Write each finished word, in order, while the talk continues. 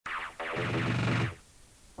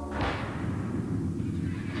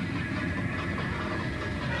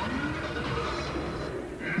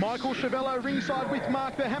Michael Chavello ringside with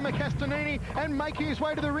Mark the Hammer Castanini, and making his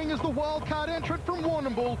way to the ring is the wildcard entrant from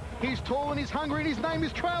Warrnambool. He's tall and he's hungry and his name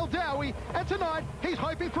is Trail Dowie, and tonight he's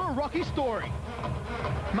hoping for a rocky story.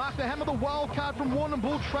 Mark the Hammer, the wildcard from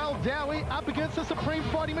Warrnambool, Trail Dowie up against the supreme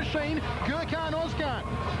fighting machine, Gurkan Ozkan.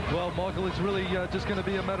 Well, Michael, it's really just going to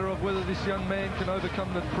be a matter of whether this young man can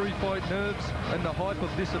overcome the pre-fight nerves and the hype of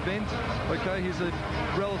this event. Okay, he's a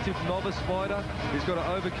relative novice fighter. He's got to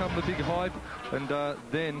overcome the big hype, and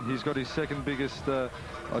then he's got his second biggest, I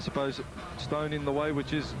suppose, stone in the way,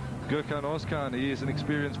 which is Gurkan Ozkan. He is an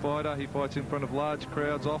experienced fighter. He fights in front of large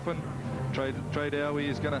crowds often. Trail Dowie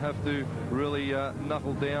is going to have to really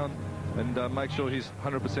knuckle down and make sure he's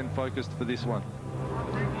 100% focused for this one.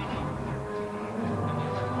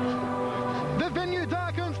 The venue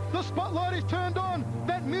darkens, the spotlight is turned on.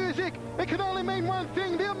 That music, it can only mean one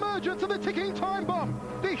thing: the emergence of the ticking time bomb,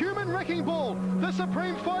 the human wrecking ball, the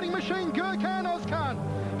supreme fighting machine, Gurkan Ozkan.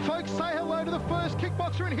 Folks, say hello to the first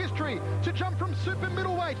kickboxer in history to jump from super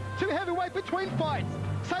middleweight to heavyweight between fights.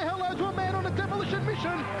 Say hello to a man on a demolition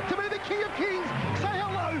mission to be the king of kings. Say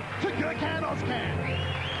hello to Gurkan Ozkan.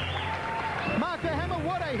 Mark the Hammer,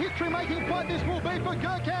 what a history-making fight this will be for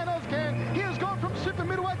Gurkan Ozkan. He has gone from super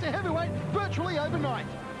middleweight to heavyweight virtually overnight.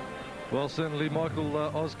 Well, certainly Michael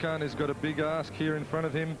Ozkan has got a big ask here in front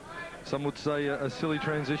of him. Some would say a silly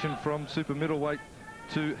transition from super middleweight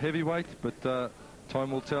to heavyweight, but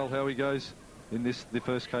time will tell how he goes in the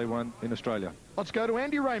first K1 in Australia. Let's go to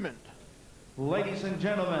Andy Raymond. Ladies and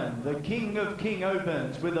gentlemen, the King of King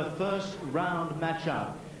opens with a first round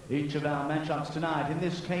matchup. Each of our matchups tonight in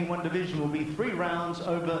this K1 division will be 3 rounds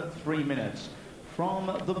over 3 minutes. From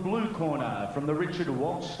the blue corner, from the Richard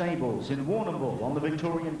Walsh Stables in Warrnambool on the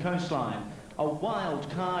Victorian coastline, a wild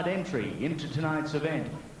card entry into tonight's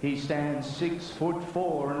event. He stands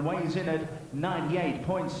 6'4" and weighs in at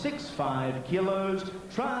 98.65 kilos,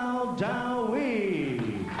 Trail Dowie.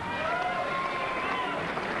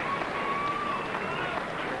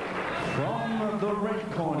 From the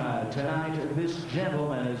red corner tonight, this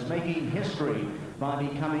gentleman is making history by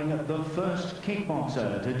becoming the first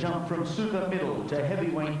kickboxer to jump from super middle to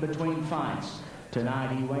heavyweight between fights.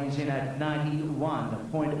 Tonight he weighs in at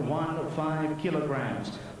 91.15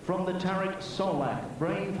 kilograms. From the Tarek Solak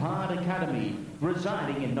Braveheart Academy,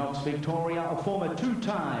 residing in Knox, Victoria, a former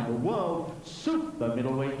 2-time world super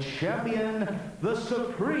middleweight champion, the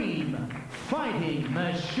supreme fighting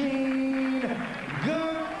machine,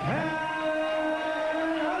 Gurkan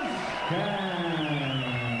Ozkan.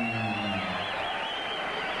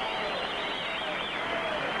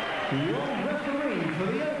 Your referee for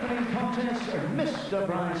the opening contest, Mr.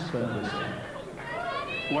 Bryce Ferguson.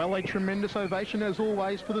 Well, a tremendous ovation as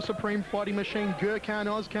always for the supreme fighting machine, Gurkan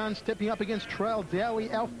Ozkan, stepping up against Trail Dowie,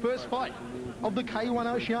 our first fight of the K-1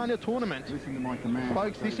 Oceania Tournament.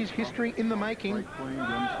 Folks, this is history in the making.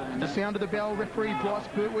 The sound of the bell, referee Bryce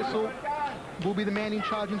Birtwistle will be the man in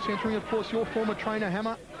charge and centering, of course, your former trainer,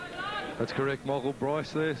 Hammer. That's correct, Michael.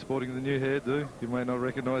 Bryce there, sporting the new hairdo. You may not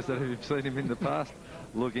recognise that if you've seen him in the past.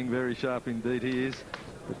 Looking very sharp indeed he is.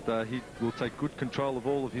 But he will take good control of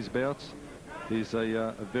all of his bouts. He's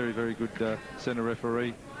a very, very good centre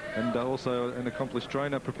referee, and also an accomplished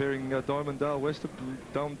trainer, preparing Diamond-Dale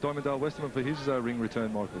Westerman for his ring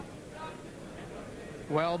return, Michael.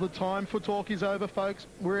 Well, the time for talk is over, folks.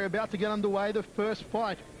 We're about to get underway, the first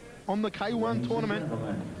fight on the K1 tournament.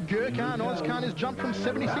 Gurkan Ozkan has jumped from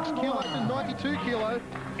 76 kilo to 92 kilo.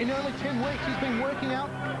 In only 10 weeks, he's been working out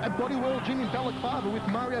at Body World Gym in Balaclava with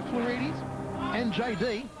Mario Florides and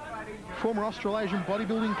JD, former Australasian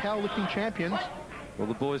bodybuilding powerlifting champions. Well,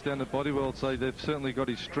 the boys down at Body World say they've certainly got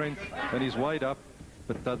his strength and his weight up,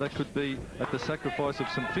 but that could be at the sacrifice of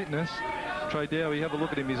some fitness. Trail Dowie, have a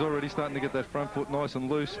look at him. He's already starting to get that front foot nice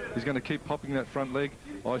and loose. He's going to keep popping that front leg.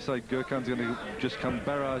 I say Gurkan's going to just come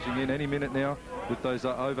barraging in any minute now with those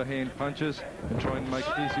overhand punches and try and make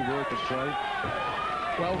easy work of Trail.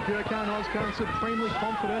 Well, Gurkan Ozkan supremely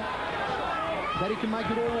confident that he can make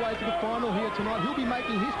it all the way to the final here tonight. He'll be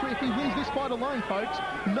making history if he wins this fight alone, folks.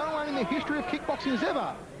 No one in the history of kickboxing has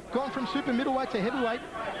ever gone from super middleweight to heavyweight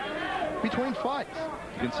between fights.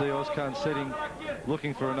 You can see Ozkan setting,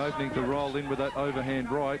 looking for an opening to roll in with that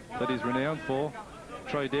overhand right that he's renowned for.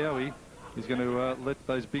 Trail Dowie is going to let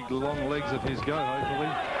those big long legs of his go, hopefully.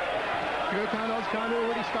 Gurkan Ozkan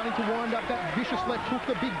already starting to wind up that vicious left hook,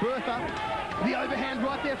 the big Bertha. The overhand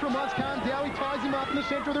right there from Ozkan. Dowie ties him up in the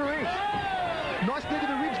centre of the ring. Nice knee to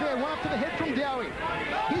the ribs there, one up to the head from Dowie.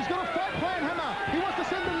 He's got a fight plan, Hammer. He wants to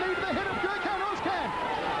send the knee to the head of Gurkan Ozkan.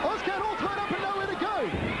 Ozkan all tied up and nowhere to go.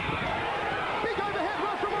 Big overhead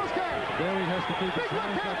right from Ozkan. Dowie has to keep big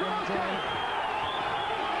left hand from Ozkan.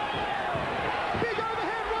 Big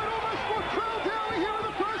overhead right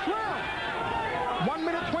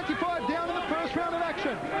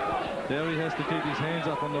Dowie has to keep his hands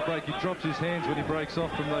up on the break. He drops his hands when he breaks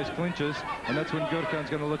off from those clinches, and that's when Gurkan's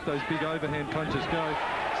going to let those big overhand punches go.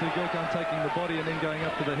 See Gurkan taking the body and then going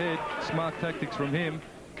up to the head. Smart tactics from him.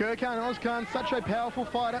 Gurkan Ozkan, such a powerful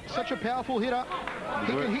fighter, such a powerful hitter.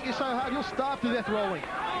 He can hit you so hard, you'll starve to death rolling.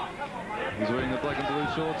 He's wearing the black and blue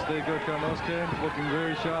shorts there, Gurkan Ozkan, looking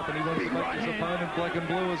very sharp, and he wants to make his opponent black and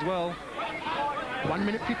blue as well. 1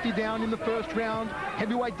 minute 50 down in the first round.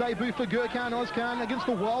 Heavyweight debut for Gurkan Ozkan against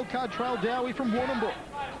the wildcard trail Dowie from Warrnambool.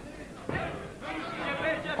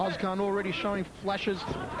 Ozkan already showing flashes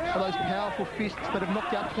of those powerful fists that have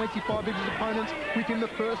knocked out 25 of his opponents within the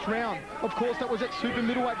first round. Of course, that was at super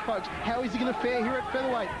middleweight, folks. How is he going to fare here at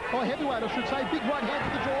featherweight? Or heavyweight, I should say. Big right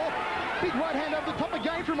hand to the jaw. Big right hand over the top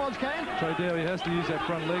again from Ozkan. So Dowie has to use that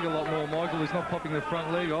front leg a lot more, Michael. He's not popping the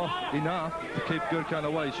front leg off enough to keep Gurkan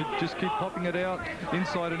away. He should just keep popping it out,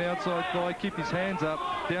 inside and outside thigh, keep his hands up.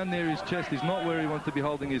 Down there his chest is not where he wants to be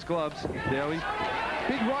holding his gloves, Dowie.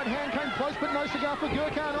 Big right hand came close, but no cigar for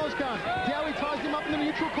Gurkan Ozkan. Dowie ties him up in the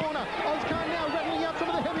neutral corner. Ozkan now rattling out some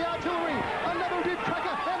of the heavy artillery. Another rib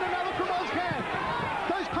cracker and another from Ozkan.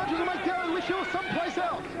 Those punches will make Dowie wish he was someplace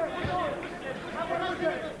else.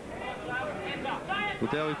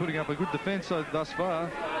 Well, Dowie putting up a good defence thus far.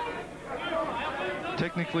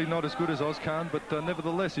 Technically not as good as Ozkan, but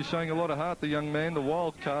nevertheless he's showing a lot of heart, the young man. The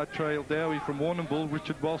wild card trail Dowie from Warrnambool,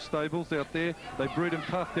 Richard Wolf stables out there. They breed him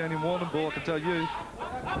tough down in Warrnambool, I can tell you.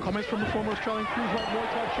 Comments from the former Australian cruiserweight Muay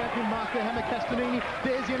Thai champion Mark the Hammer Castanini.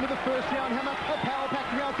 There's the end of the first round. Hammer, a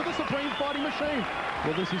power-packed round for the Supreme Fighting Machine.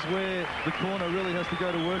 Well, this is where the corner really has to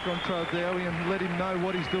go to work on Trail Dowie and let him know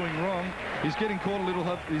what he's doing wrong. He's getting caught a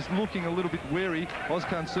little, he's looking a little bit wary.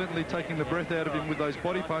 Ozkan certainly taking the breath out of him with those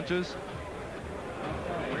body punches.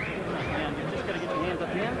 Just got to get your hands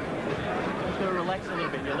up here. Just got to relax a little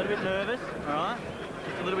bit. You're a little bit nervous, all right?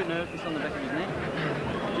 Just a little bit nervous, just on the back of his neck.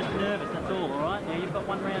 Just nervous, that's all right? Now you've got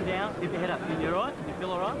one round down. Keep your head up. You all right? You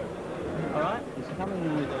feel all right? All right? He's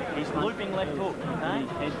coming with it. He's looping left hook, okay?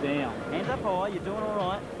 Head down. Hands up high. You're doing all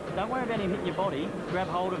right. Don't worry about him hitting your body. Grab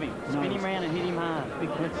hold of him. Spin him round and hit him hard.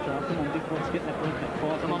 Big breath start. Come on, big breath. Get that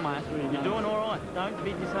breath. Come on, mate. You're doing all right. Don't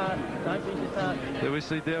be disheartened. Don't be disheartened. There we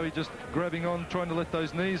see Dowie just grabbing on, trying to let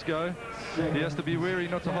those knees go. He has to be wary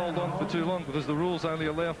not to hold on for too long because the rules only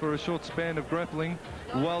allow for a short span of grappling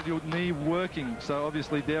while your knee working. So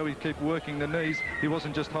obviously Dowie kept working the knees. He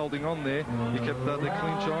wasn't just holding on there. He kept the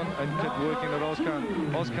clinch on and kept working at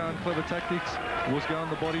Ozkan. Ozkan, clever tactics, was going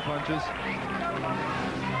the body punches.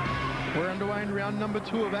 We're underway in round number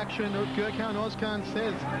 2 of action. Gurkan Ozkan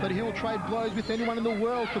says that he will trade blows with anyone in the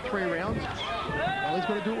world for 3 rounds. Well, he's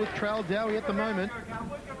got to do it with Trail Dowie at the moment.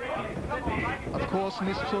 Of course, in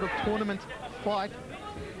this sort of tournament fight,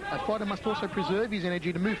 a fighter must also preserve his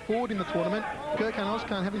energy to move forward in the tournament. Gurkan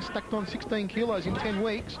Ozkan, having stacked on 16 kilos in 10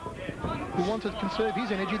 weeks, will want to conserve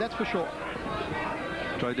his energy, that's for sure.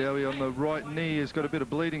 Dowie on the right knee has got a bit of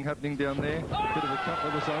bleeding happening down there. A bit of a cut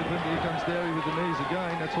that was open. Here comes Dowie with the knees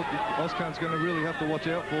again. That's what Ozkan's going to really have to watch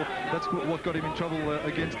out for. That's what got him in trouble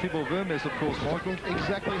against Tibor Vermes, of course, Michael.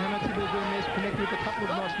 Exactly. Tibor Vermes connected with a couple of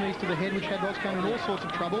nice knees to the head, which had Ozkan in all sorts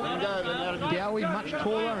of trouble. Dowie much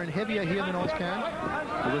taller and heavier here than Ozkan.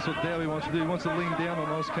 Well, that's what Dowie wants to do. He wants to lean down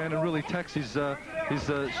on Ozkan and really tax his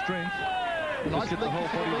strength. Nice get the whole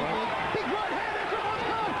body weight. Big right hand in from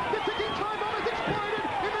Ozkan. The ticking time bomb has exploded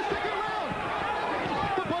in the second round.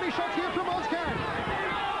 The body shots here from Ozkan.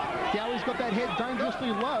 Dowie's got that head dangerously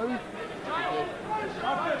low.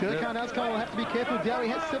 Gurkan Ozkan will have to be careful. Dowie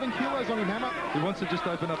has 7 kilos on him, Hammer. He wants to just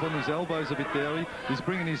open up on his elbows a bit, Dowie. He's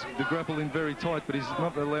bringing the grapple in very tight, but he's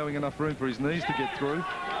not allowing enough room for his knees to get through.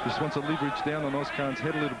 He just wants to leverage down on Ozkan's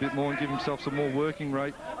head a little bit more and give himself some more working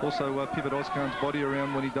rate. Also pivot Ozkan's body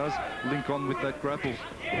around when he does link on with that grapple.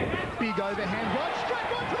 Big overhand right, straight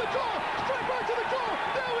right to the jaw, straight right to the jaw.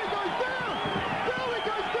 Dowie goes down. Dowie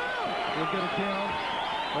goes down. He'll get a count.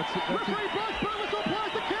 That's it. Referee Bryce Burles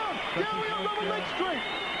applies the count. Dowie on rubber leg straight.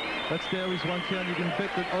 That's Dowie's one count. You can bet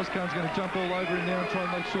that Ozkan's going to jump all over him now and try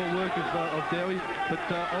and make short work of Dowie. But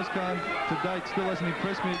Ozkan, to date, still hasn't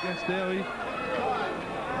impressed me against Dowie.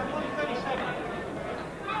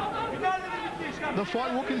 The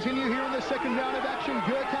fight will continue here in the second round of action.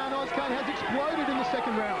 Gurkan Ozkan has exploded in the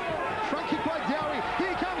second round. Front kick by Dowie.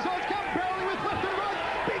 Here comes Ozkan barreling with left and right.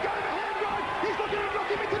 Big overhand right. He's looking to knock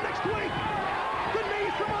him into next week. The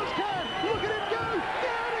knees from Ozkan. Look at him go.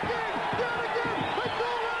 Down again. Down again. It's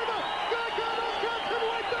all over. Gurkan Ozkan's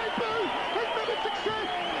heavyweight debut has been a success.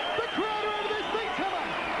 The crowd are over their seats, Hammer.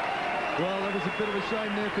 Well, that was a bit of a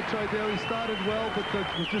shame there for Dowie. He started well, but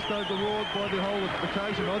was just overawed by the whole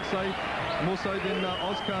occasion, I'd say. More so than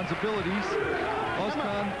Ozkan's abilities.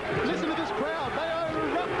 Ozkan... Listen to this crowd. They are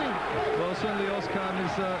erupting. certainly Ozkan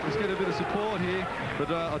is getting a bit of support here, but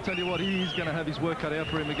I'll tell you what, he is going to have his work cut out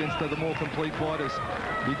for him against the more complete fighters.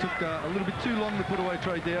 He took a little bit too long to put away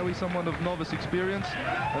Trey Dowie, someone of novice experience,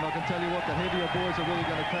 and I can tell you what, the heavier boys are really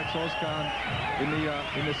going to tax Ozkan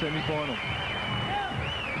in the semi-final.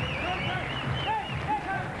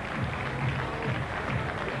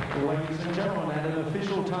 Ladies and gentlemen, at an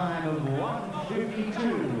official time of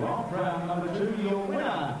 1:52 of round number 2, your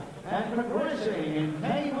winner and progressing in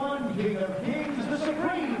K-1 King of Kings, the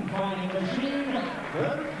supreme fighting machine,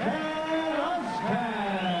 Gurkan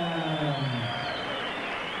Ozkan.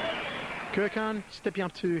 Gurkan, stepping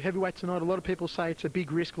up to heavyweight tonight, a lot of people say it's a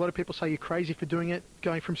big risk. A lot of people say you're crazy for doing it,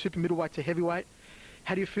 going from super middleweight to heavyweight.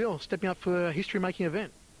 How do you feel stepping up for a history-making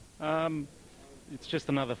event? It's just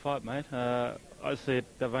another fight, mate. I see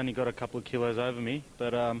they've only got a couple of kilos over me,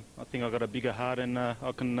 but I think I've got a bigger heart and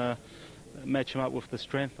I can match them up with the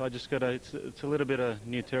strength. I just got to, it's a little bit of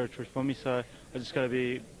new territory for me, so I just got to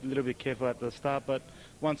be a little bit careful at the start, but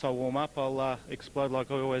once I warm up, I'll explode like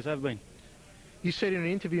I always have been. You said in an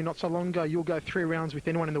interview not so long ago you'll go 3 rounds with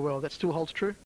anyone in the world. That still holds true?